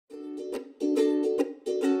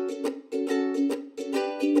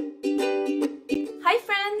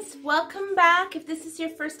welcome back. If this is your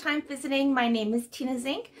first time visiting, my name is Tina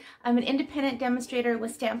Zink. I'm an independent demonstrator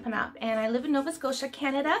with Stampin' Up, and I live in Nova Scotia,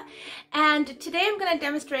 Canada. And today I'm going to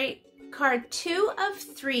demonstrate card 2 of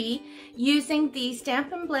 3 using the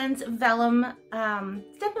Stampin Blends Vellum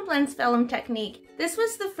Technique. This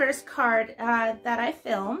was the first card that I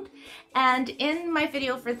filmed, and in my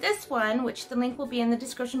video for this one, which the link will be in the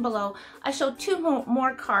description below, I showed 2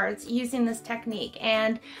 more cards using this technique,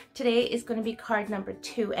 and today is going to be card number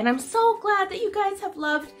 2. And I'm so glad that you guys have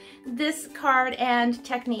loved this card and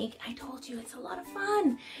technique. I told you it's a lot of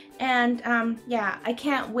fun, and yeah, I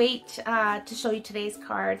can't wait to show you today's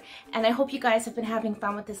card, and I hope you guys have been having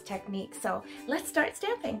fun with this technique. So let's start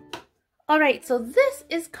stamping. Alright, so this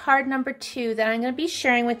is card number 2 that I'm going to be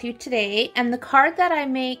sharing with you today, and the card that I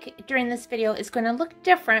make during this video is going to look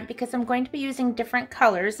different because I'm going to be using different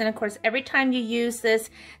colors, and of course every time you use this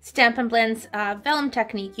Stampin Blends Vellum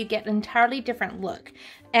technique you get an entirely different look.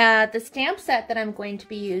 The stamp set that I'm going to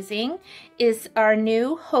be using is our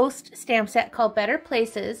new host stamp set called Better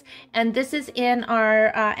Places, and this is in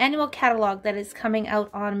our annual catalog that is coming out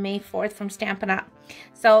on May 4th from Stampin' Up.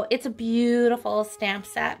 So it's a beautiful stamp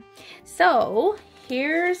set. So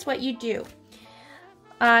here's what you do.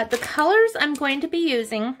 The colors I'm going to be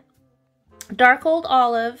using: dark old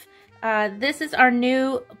olive, this is our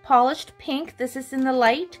new polished pink, this is in the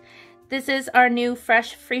light. This is our new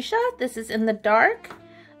fresh freesia, this is in the dark.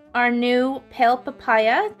 Our new pale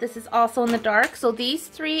papaya, this is also in the dark. So these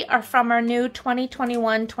 3 are from our new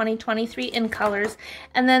 2021-2023 in colors.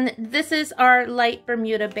 And then this is our light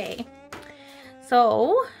Bermuda Bay.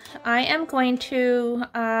 So I am going to,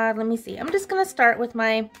 let me see, I'm just going to start with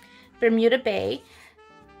my Bermuda Bay.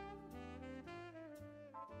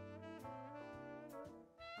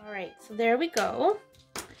 Alright, so there we go.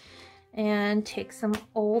 And take some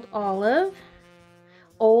old olive.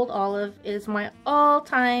 Old olive is my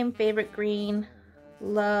all-time favorite green.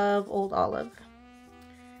 Love old olive.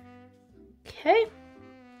 Okay.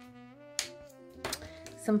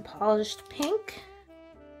 Some polished pink.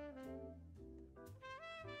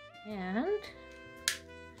 And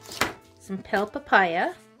some pale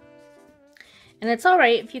papaya. And it's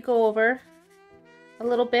alright if you go over a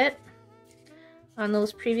little bit on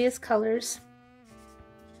those previous colors.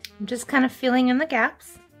 I'm just kind of filling in the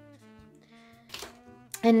gaps.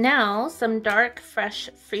 And now some dark fresh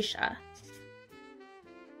freesia.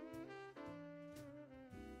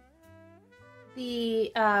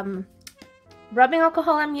 The rubbing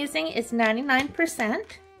alcohol I'm using is 99%.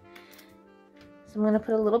 So I'm going to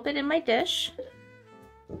put a little bit in my dish.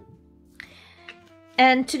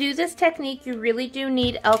 And to do this technique, you really do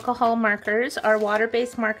need alcohol markers. Our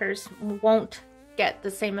water-based markers won't get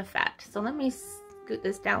the same effect. So let me scoot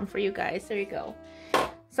this down for you guys. There you go.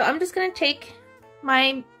 So I'm just going to take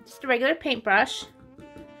just a regular paintbrush,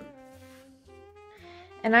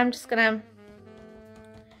 and I'm just gonna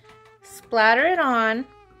splatter it on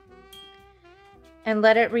and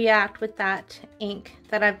let it react with that ink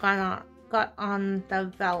that I've got on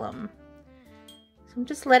the vellum. So I'm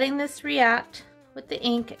just letting this react with the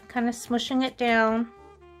ink, kind of smushing it down.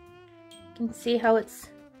 You can see how it's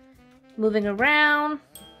moving around,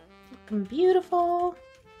 looking beautiful.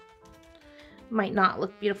 Might not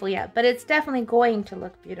look beautiful yet, but it's definitely going to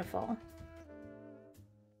look beautiful.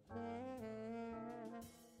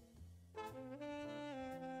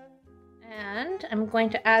 And I'm going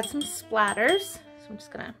to add some splatters. So I'm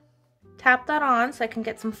just gonna tap that on so I can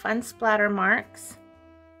get some fun splatter marks.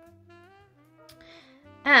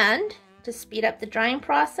 And to speed up the drying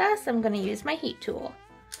process, I'm going to use my heat tool.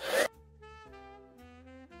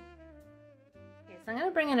 I'm going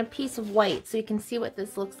to bring in a piece of white so you can see what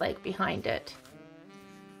this looks like behind it.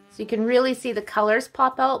 So you can really see the colors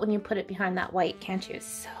pop out when you put it behind that white, can't you?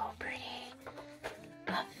 So pretty.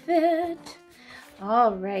 Love it.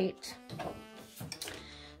 All right.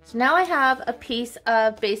 So now I have a piece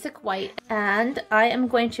of basic white, and I am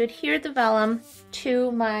going to adhere the vellum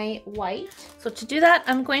to my white. So to do that,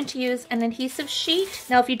 I'm going to use an adhesive sheet.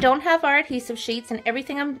 Now if you don't have our adhesive sheets, and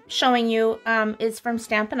everything I'm showing you is from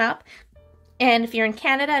Stampin' Up!, and if you're in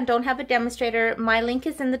Canada and don't have a demonstrator, my link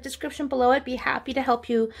is in the description below. I'd be happy to help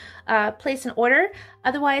you place an order.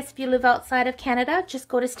 Otherwise, if you live outside of Canada, just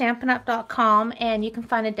go to stampinup.com and you can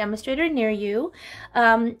find a demonstrator near you.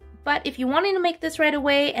 But if you wanted to make this right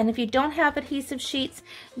away, and if you don't have adhesive sheets,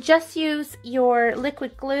 just use your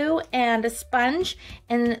liquid glue and a sponge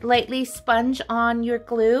and lightly sponge on your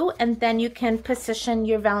glue, and then you can position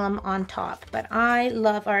your vellum on top. But I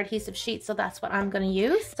love our adhesive sheet, so that's what I'm going to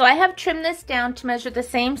use. So I have trimmed this down to measure the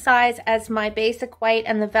same size as my basic white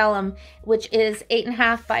and the vellum, which is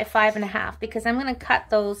 8.5 by 5.5, because I'm going to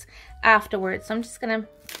cut those afterwards. So I'm just going to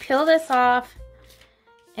peel this off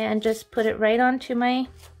and just put it right onto my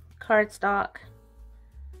cardstock.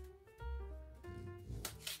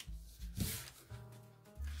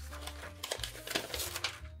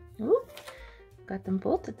 Ooh, got them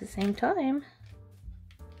both at the same time.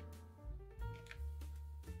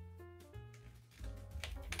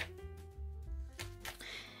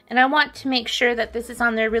 And I want to make sure that this is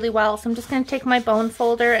on there really well, so I'm just going to take my bone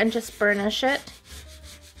folder and just burnish it.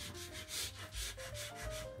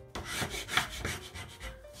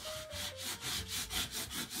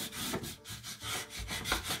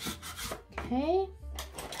 Okay.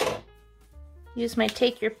 Use my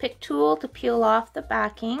take your pick tool to peel off the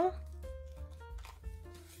backing.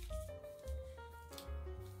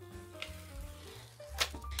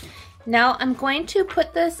 Now I'm going to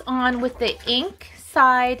put this on with the ink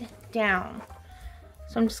side down.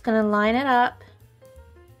 So I'm just going to line it up.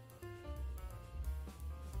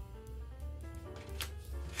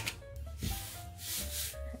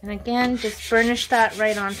 And again, just burnish that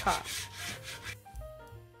right on top.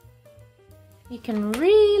 You can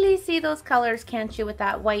really see those colors, can't you, with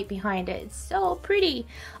that white behind it? It's so pretty.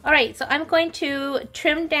 All right, so I'm going to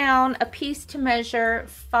trim down a piece to measure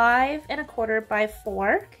 5.25 by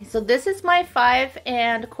 4. Okay, so this is my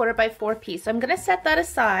 5.25 by 4 piece. So I'm gonna set that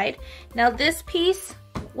aside. Now this piece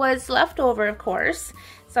was left over, of course.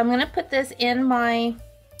 So I'm gonna put this in my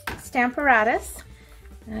Stamparatus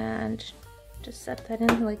and just set that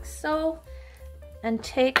in like so. And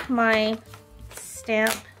take my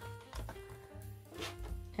stamp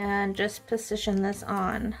and just position this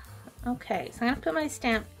on. Okay, so I'm gonna put my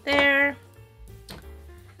stamp there.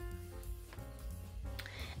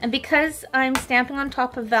 And because I'm stamping on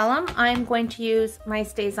top of vellum, I'm going to use my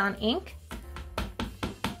StazOn ink.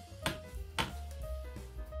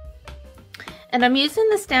 And I'm using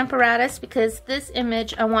the Stamparatus because this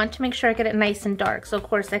image, I want to make sure I get it nice and dark. So of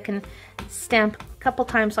course I can stamp a couple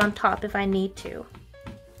times on top if I need to.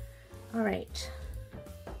 All right.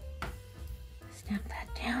 Stamp that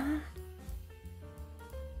down.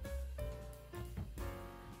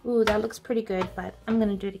 Ooh, that looks pretty good, but I'm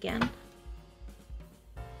gonna do it again.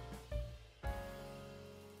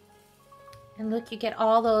 And look, you get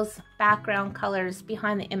all those background colors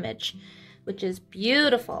behind the image, which is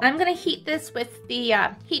beautiful. I'm gonna heat this with the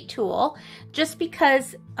heat tool, just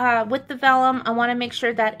because with the vellum, I wanna make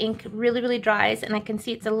sure that ink really dries, and I can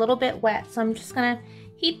see it's a little bit wet. So I'm just gonna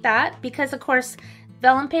heat that because, of course,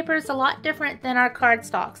 vellum paper is a lot different than our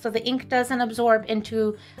cardstock, so the ink doesn't absorb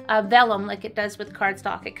into vellum like it does with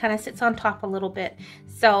cardstock. It kind of sits on top a little bit.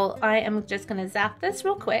 So I am just going to zap this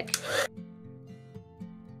real quick.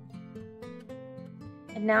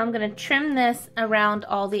 And now I'm going to trim this around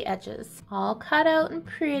all the edges. All cut out and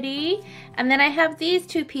pretty. And then I have these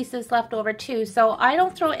two pieces left over too, so I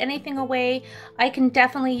don't throw anything away. I can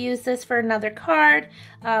definitely use this for another card.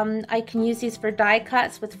 I can use these for die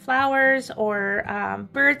cuts with flowers or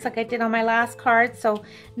birds like I did on my last card, so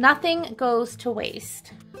nothing goes to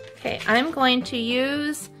waste. Okay, I'm going to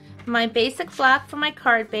use my basic black for my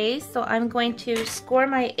card base, so I'm going to score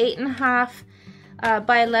my 8.5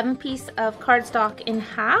 by 11 piece of cardstock in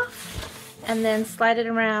half, and then slide it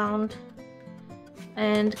around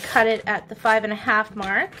and cut it at the 5.5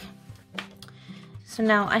 mark. So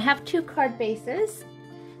now I have two card bases.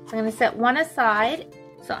 So I'm going to set one aside.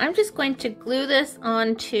 So I'm just going to glue this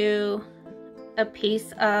onto a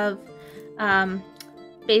piece of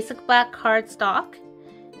basic black cardstock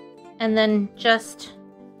and then just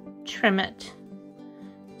trim it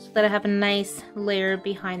so that I have a nice layer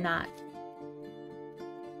behind that.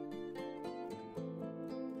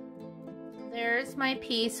 There's my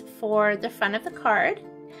piece for the front of the card.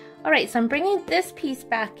 All right, so I'm bringing this piece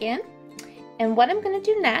back in, and what I'm going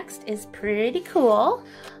to do next is pretty cool.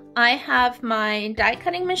 I have my die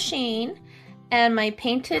cutting machine and my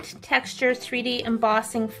painted texture 3D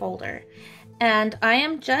embossing folder, and I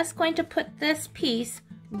am just going to put this piece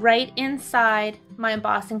right inside my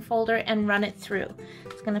embossing folder and run it through.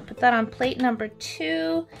 Just going to put that on plate number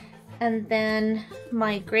 2, and then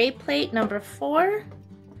my gray plate number 4,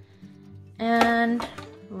 and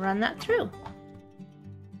run that through.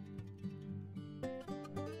 So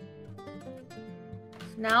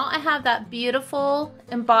now I have that beautiful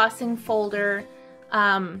embossing folder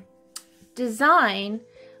design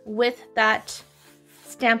with that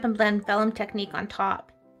Stampin' Blend Vellum Technique on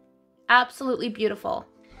top. Absolutely beautiful.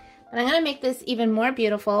 But I'm going to make this even more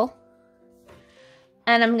beautiful.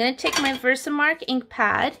 And I'm going to take my Versamark ink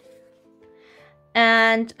pad,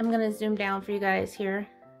 and I'm going to zoom down for you guys here.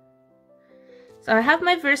 So I have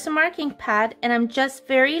my Versamark ink pad, and I'm just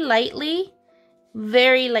very lightly,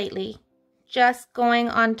 just going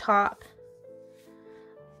on top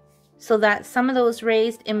so that some of those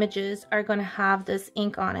raised images are going to have this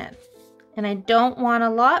ink on it. And I don't want a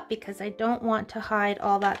lot because I don't want to hide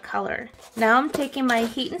all that color. Now I'm taking my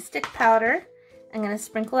heat and stick powder. I'm going to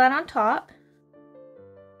sprinkle that on top.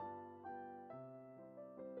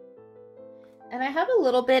 And I have a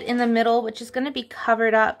little bit in the middle, which is going to be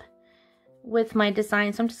covered up with my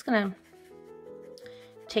design. So I'm just going to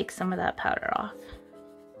take some of that powder off.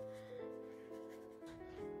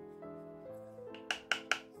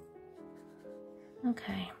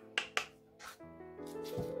 Okay.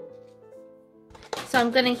 So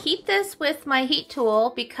I'm going to heat this with my heat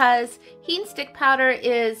tool because heat and stick powder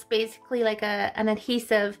is basically like an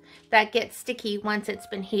adhesive that gets sticky once it's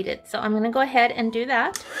been heated. So I'm going to go ahead and do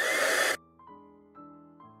that.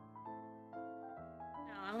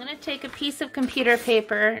 Now I'm going to take a piece of computer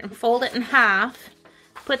paper and fold it in half,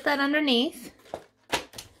 put that underneath,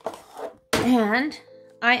 and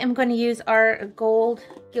I am going to use our gold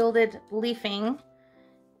Gilded Leafing,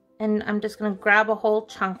 and I'm just going to grab a whole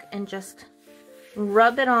chunk and just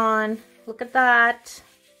rub it on. Look at that.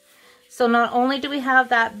 So not only do we have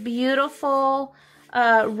that beautiful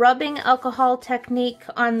rubbing alcohol technique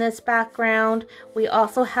on this background, we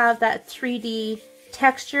also have that 3D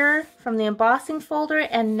texture from the embossing folder,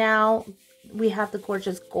 and now we have the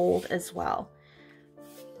gorgeous gold as well.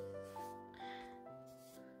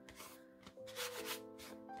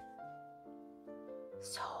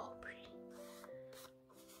 So pretty.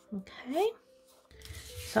 Okay,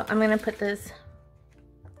 so I'm going to put this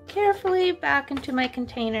carefully back into my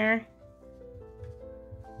container.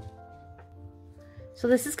 So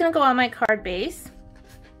this is going to go on my card base.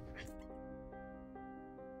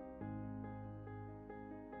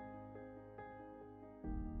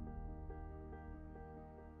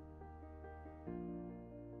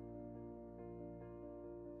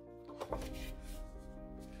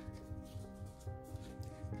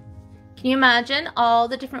 Can you imagine all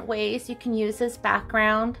the different ways you can use this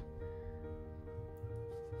background?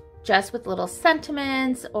 Just with little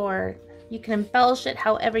sentiments, or you can embellish it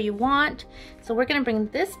however you want. So we're going to bring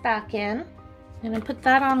this back in. I'm going to put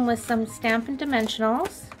that on with some Stampin'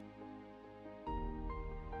 Dimensionals.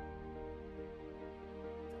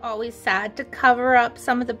 Always sad to cover up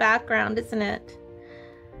some of the background, isn't it?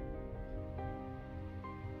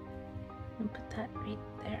 I'll put that right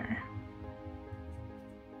there.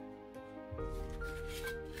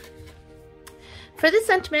 For this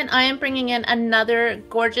sentiment, I am bringing in another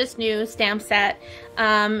gorgeous new stamp set.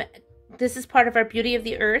 This is part of our Beauty of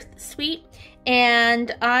the Earth suite,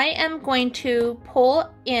 and I am going to pull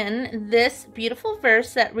in this beautiful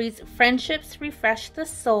verse that reads, "Friendships refresh the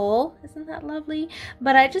soul." Isn't that lovely?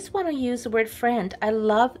 But I just want to use the word friend. I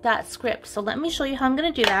love that script, so let me show you how I'm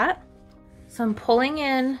going to do that. So I'm pulling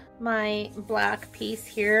in my black piece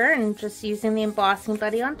here and just using the embossing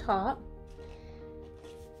buddy on top.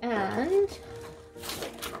 And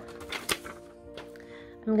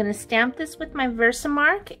I'm going to stamp this with my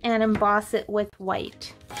Versamark and emboss it with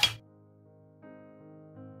white.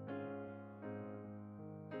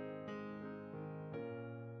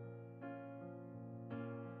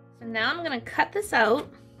 So now I'm going to cut this out.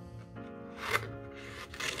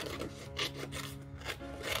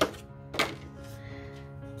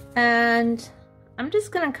 And I'm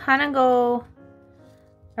just going to kind of go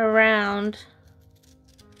around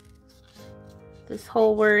this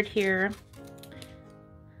whole word here.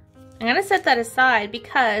 I'm going to set that aside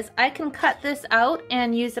because I can cut this out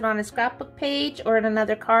and use it on a scrapbook page or in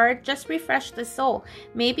another card. Just refresh the soul.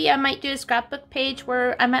 Maybe I might do a scrapbook page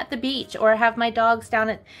where I'm at the beach or have my dogs down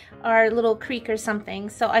at our little creek or something.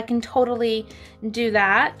 So I can totally do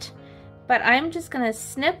that. But I'm just going to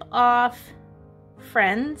snip off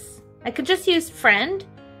friends. I could just use friend.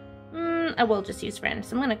 I will just use friend.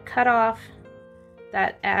 So I'm going to cut off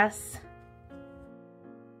that S.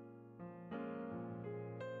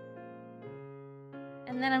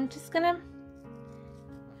 And then I'm just gonna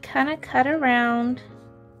kind of cut around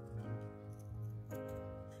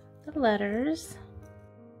the letters.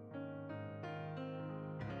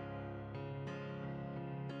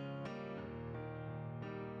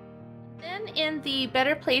 Then in the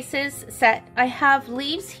Better Places set, I have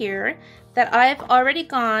leaves here that I've already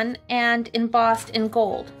gone and embossed in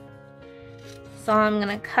gold. So I'm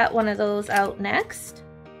gonna cut one of those out next.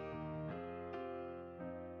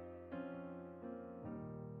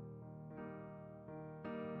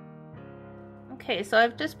 Okay, so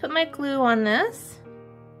I've just put my glue on this,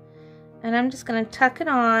 and I'm just going to tuck it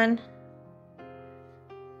on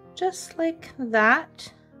just like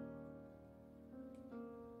that.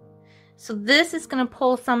 So this is going to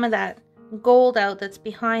pull some of that gold out that's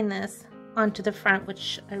behind this onto the front,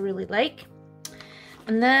 which I really like.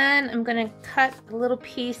 And then I'm going to cut a little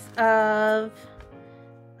piece of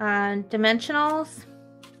dimensionals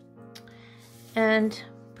and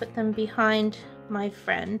put them behind my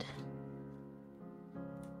friend.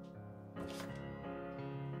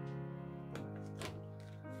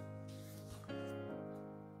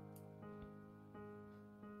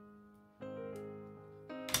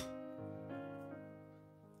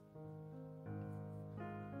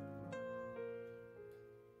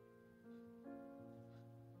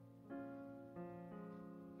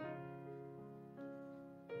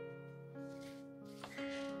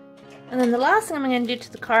 And then the last thing I'm going to do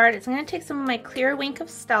to the card is I'm going to take some of my clear Wink of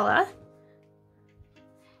Stella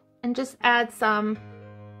and just add some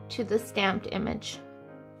to the stamped image,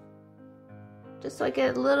 just so I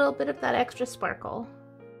get a little bit of that extra sparkle.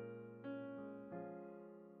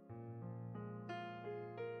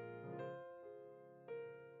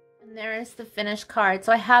 And there is the finished card.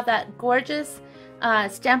 So I have that gorgeous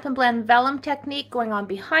Stampin' Blend Vellum Technique going on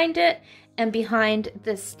behind it, and behind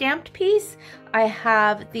this stamped piece I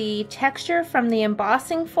have the texture from the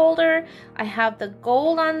embossing folder. I have the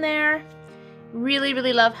gold on there. Really,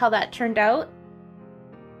 really love how that turned out.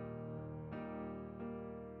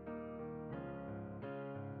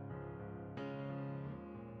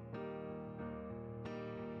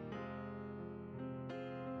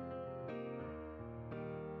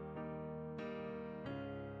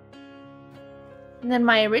 And then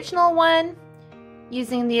my original one,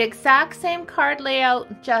 using the exact same card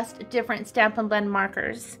layout, just different Stampin' Blend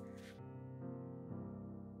markers.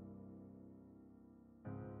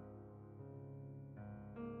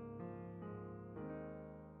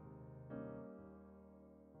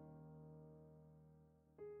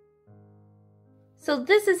 So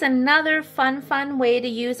this is another fun way to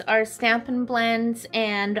use our Stampin' Blends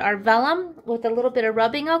and our vellum with a little bit of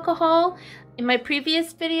rubbing alcohol. In my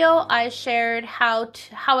previous video, I shared how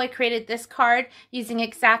I created this card using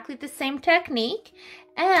exactly the same technique.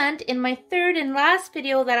 And in my third and last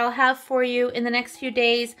video that I'll have for you in the next few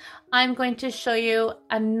days, I'm going to show you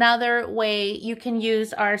another way you can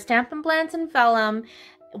use our Stampin' Blends and vellum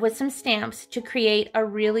with some stamps to create a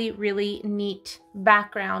really, really neat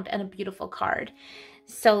background and a beautiful card.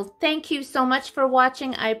 So thank you so much for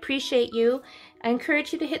watching. I appreciate you. I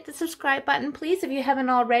encourage you to hit the subscribe button, please, if you haven't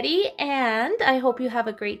already, and I hope you have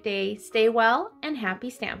a great day. Stay well and happy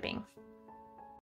stamping.